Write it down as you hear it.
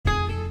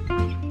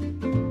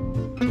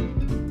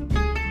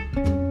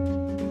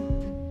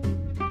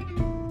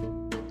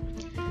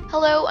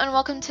Hello and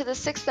welcome to the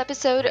 6th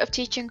episode of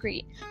Teach and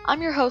Greet.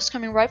 I'm your host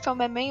coming right from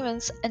Web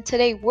Mavens, and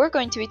today we're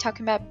going to be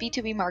talking about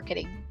B2B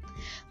marketing.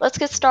 Let's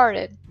get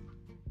started.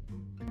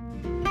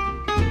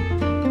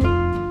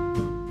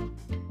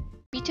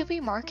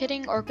 B2B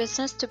marketing or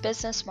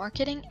business-to-business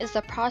marketing is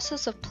the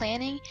process of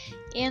planning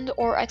and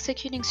or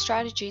executing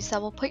strategies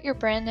that will put your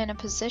brand in a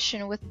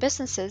position with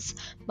businesses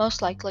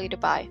most likely to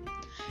buy.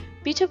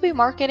 B2B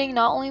marketing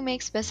not only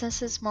makes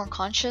businesses more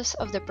conscious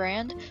of the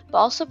brand, but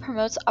also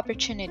promotes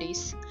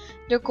opportunities.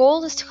 Their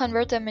goal is to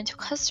convert them into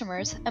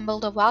customers and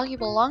build a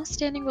valuable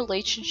long-standing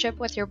relationship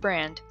with your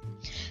brand.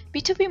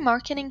 B2B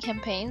marketing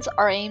campaigns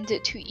are aimed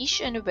to each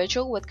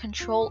individual with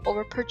control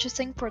over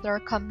purchasing for their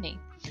company.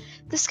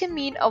 This can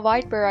mean a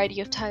wide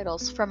variety of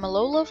titles, from a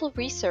low-level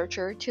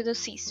researcher to the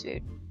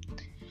C-suite,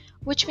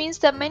 which means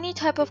that many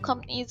types of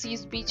companies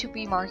use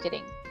B2B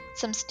marketing.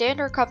 Some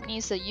standard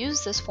companies that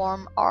use this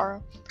form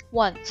are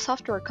 1.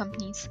 Software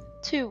companies,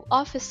 2.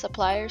 Office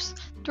suppliers,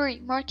 3.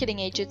 Marketing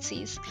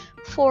agencies,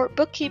 4.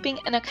 Bookkeeping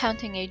and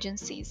accounting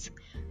agencies,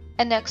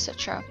 and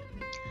etc.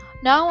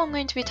 Now I'm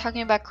going to be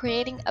talking about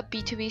creating a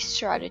B2B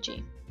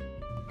strategy.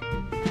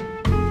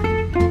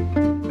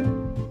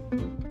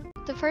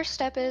 The first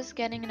step is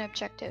getting an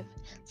objective.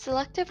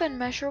 Selective and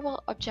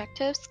measurable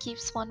objectives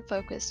keeps one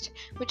focused,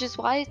 which is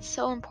why it's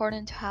so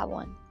important to have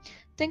one.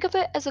 Think of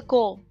it as a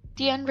goal,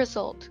 the end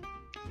result.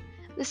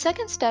 The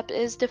second step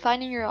is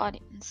defining your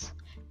audience.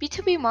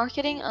 B2B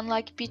marketing,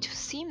 unlike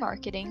B2C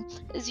marketing,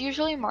 is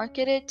usually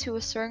marketed to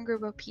a certain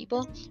group of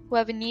people who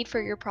have a need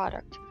for your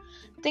product.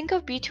 Think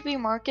of B2B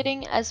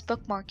marketing as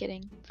book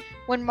marketing.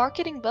 When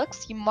marketing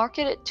books, you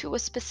market it to a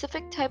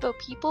specific type of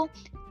people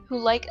who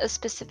like a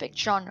specific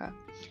genre,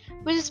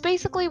 which is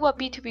basically what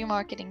B2B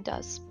marketing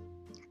does.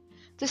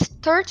 This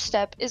third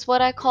step is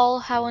what I call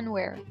how and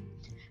where.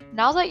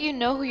 Now that you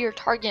know who your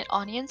target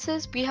audience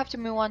is, we have to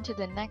move on to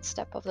the next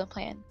step of the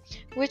plan,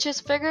 which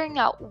is figuring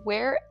out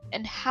where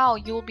and how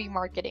you will be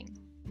marketing.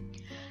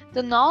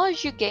 The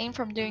knowledge you gain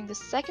from doing the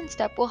second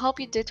step will help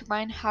you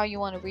determine how you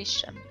want to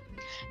reach them.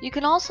 You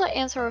can also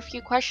answer a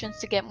few questions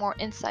to get more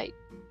insight.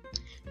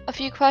 A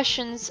few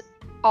questions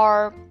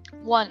are: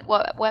 1.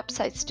 What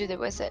websites do they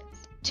visit?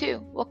 2.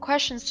 What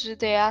questions do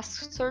they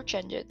ask search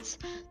engines?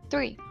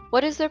 3.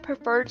 What is their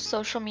preferred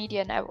social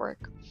media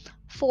network?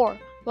 4.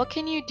 What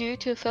can you do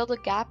to fill the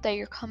gap that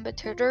your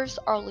competitors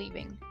are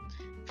leaving?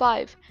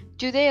 5.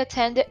 Do they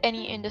attend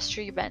any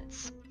industry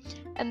events?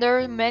 And there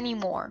are many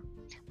more.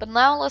 But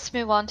now let's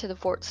move on to the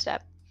fourth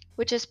step,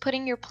 which is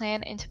putting your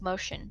plan into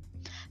motion.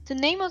 The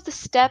name of the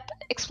step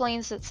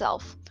explains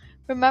itself.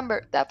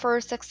 Remember that for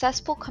a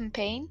successful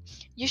campaign,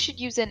 you should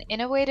use an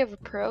innovative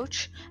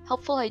approach,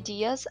 helpful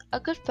ideas, a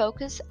good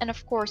focus, and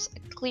of course,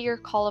 a clear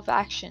call of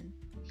action.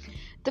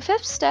 The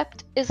fifth step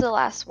is the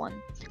last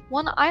one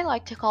I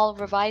like to call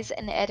revise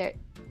and edit.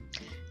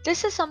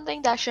 This is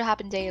something that should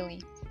happen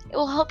daily. It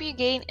will help you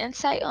gain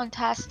insight on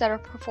tasks that are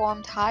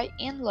performed high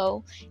and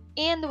low,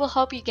 and it will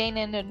help you gain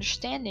an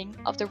understanding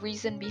of the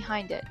reason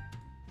behind it.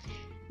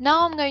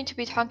 Now I'm going to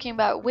be talking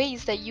about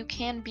ways that you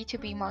can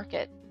B2B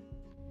market.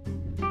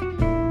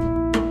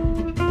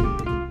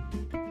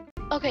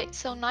 Okay,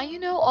 so now you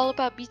know all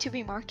about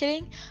B2B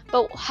marketing,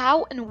 but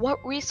how and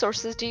what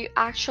resources do you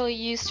actually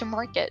use to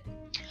market?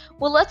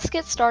 Well, let's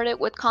get started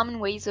with common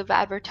ways of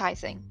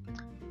advertising.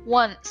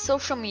 1.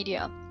 Social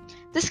media.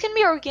 This can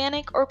be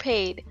organic or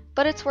paid,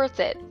 but it's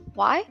worth it.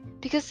 Why?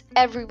 Because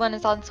everyone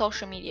is on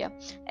social media,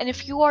 and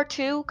if you are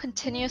too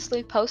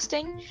continuously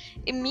posting,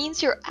 it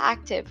means you're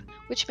active,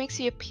 which makes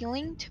you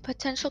appealing to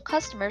potential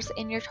customers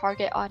in your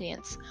target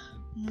audience,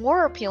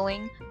 more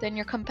appealing than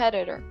your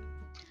competitor.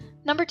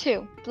 Number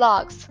 2,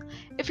 blogs.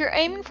 If you're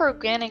aiming for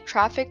organic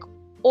traffic,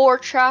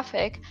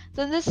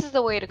 then this is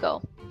the way to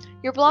go.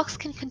 Your blogs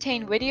can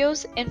contain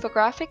videos,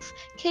 infographics,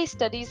 case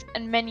studies,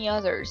 and many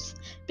others,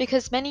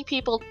 because many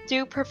people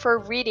do prefer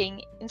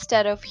reading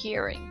instead of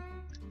hearing.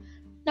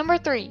 Number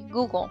 3,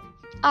 Google.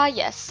 Ah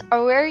yes,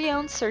 our very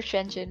own search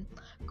engine.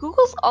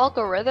 Google's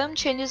algorithm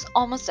changes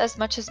almost as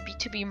much as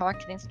B2B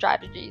marketing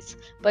strategies,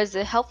 but is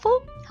it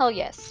helpful? Hell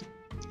yes.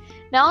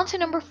 Now on to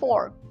number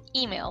 4,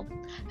 email.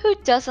 Who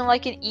doesn't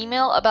like an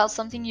email about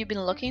something you've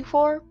been looking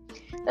for?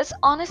 That's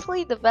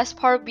honestly the best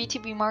part of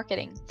B2B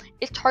marketing.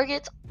 It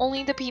targets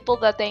only the people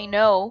that they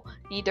know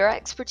need their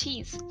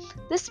expertise.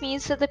 This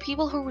means that the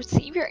people who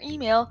receive your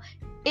email,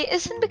 it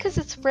isn't because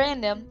it's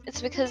random,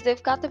 it's because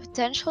they've got the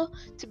potential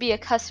to be a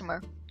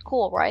customer.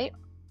 Cool, right?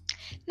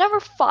 Number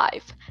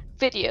 5,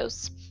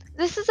 videos.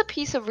 This is a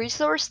piece of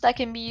resource that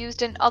can be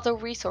used in other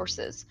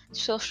resources,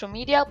 social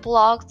media,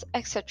 blogs,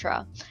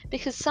 etc.,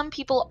 because some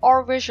people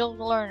are visual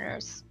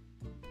learners.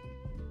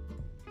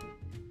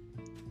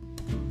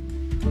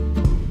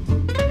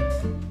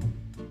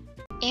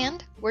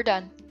 And we're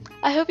done.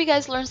 I hope you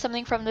guys learned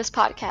something from this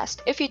podcast.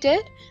 If you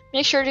did,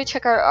 make sure to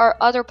check out our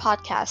other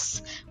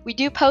podcasts. We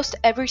do post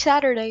every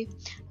Saturday.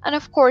 And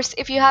of course,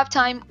 if you have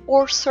time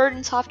or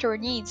certain software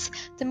needs,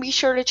 then be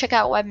sure to check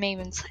out Web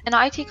Mavens, an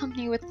IT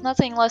company with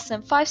nothing less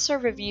than 5-star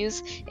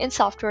reviews in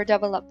software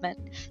development.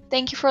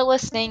 Thank you for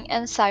listening,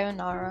 and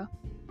sayonara.